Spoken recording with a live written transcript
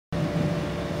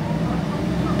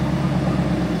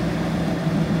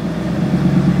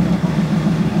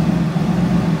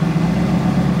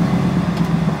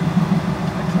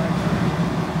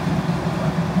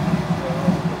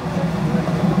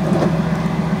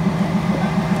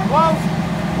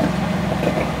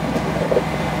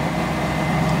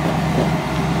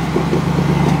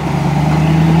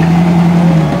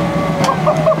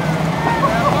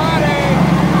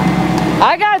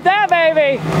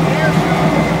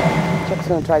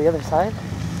gonna try the other side.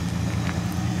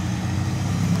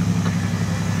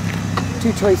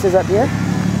 2 choices up here.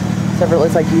 Except for it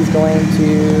looks like he's going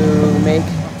to make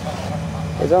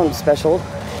his own special.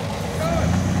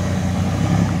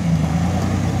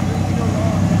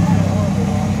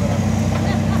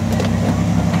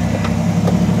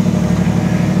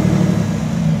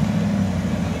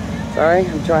 Sorry,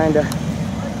 I'm trying to.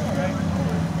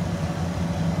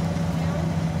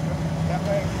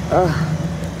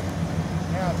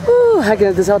 Whew, hacking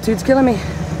at this altitude's killing me.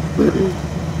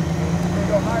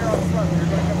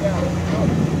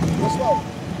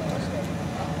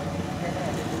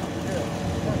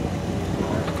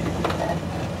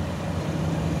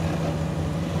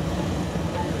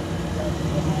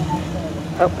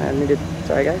 Oh, I needed.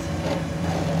 Sorry, guys.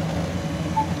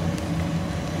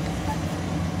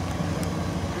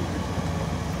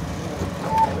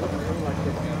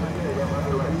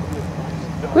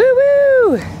 Woo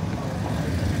woo!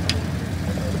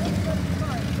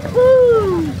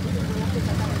 Woo!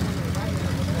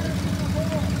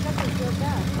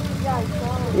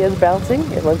 He is bouncing.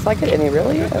 It looks like it, and he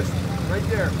really is. Right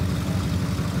there.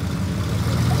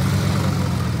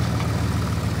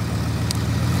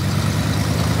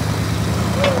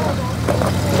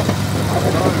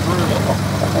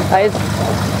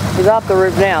 He's off the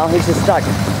roof now. He's just stuck.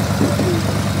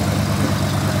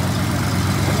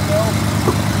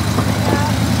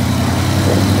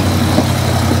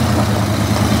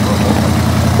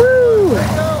 Woo!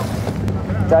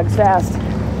 Doug's fast.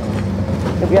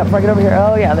 Yep, park it over here.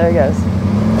 Oh yeah, there he goes.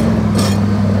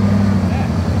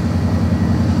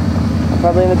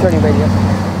 Probably in the turning radius.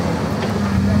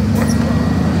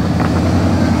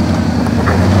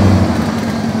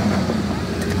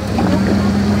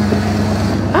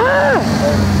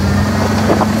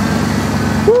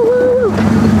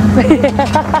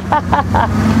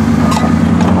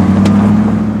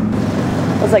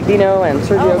 Looks like Dino and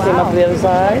Sergio came up to the other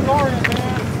side.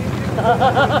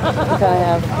 Kind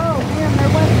of. Oh man, there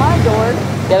went my door.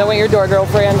 Yeah, that went your door,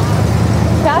 girlfriend.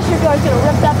 Passenger door's gonna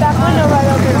rip that back window right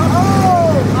open. Oh!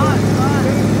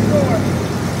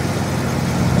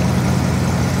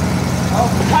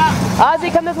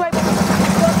 Ozzy, come this way.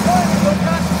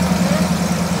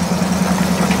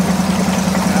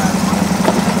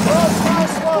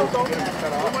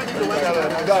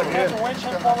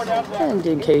 And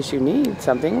in case you need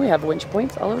something, we have winch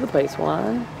points all over the place.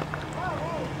 1,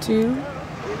 2, 3.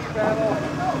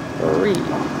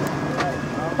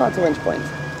 Lots of winch points.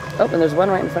 Oh, and there's one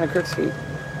right in front of Kirk's feet.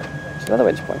 There's another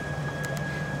winch point.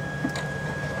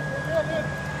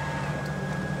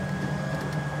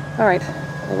 Alright,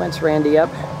 I winch Randy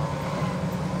up.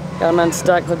 Got him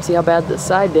unstuck. Let's see how bad the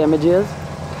side damage is.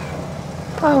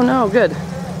 Oh no, good.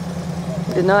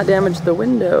 Did not damage the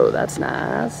window. That's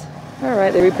nice.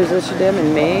 Alright, they repositioned him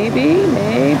and maybe.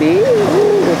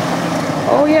 Ooh.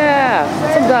 Oh yeah.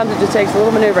 Sometimes it just takes a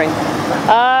little maneuvering.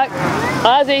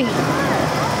 Ozzy.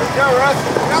 Let's go, Russ.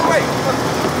 That way.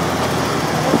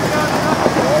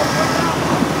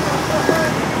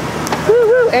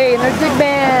 Woo-hoo. Hey, and there's Big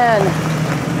Man.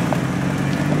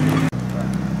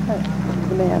 Hey,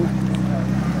 the man.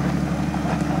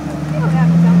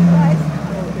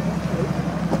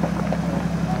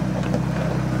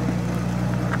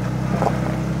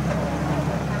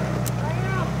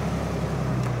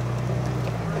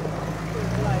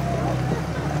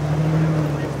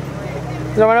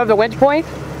 Is there one over the winch point?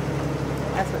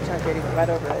 That's what Chuck did. He went right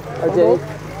over it. Oh, did he?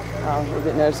 Oh, we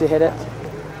didn't notice he hit it.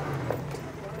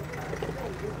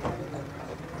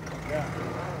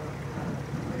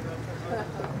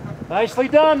 Nicely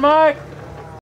done, Mike.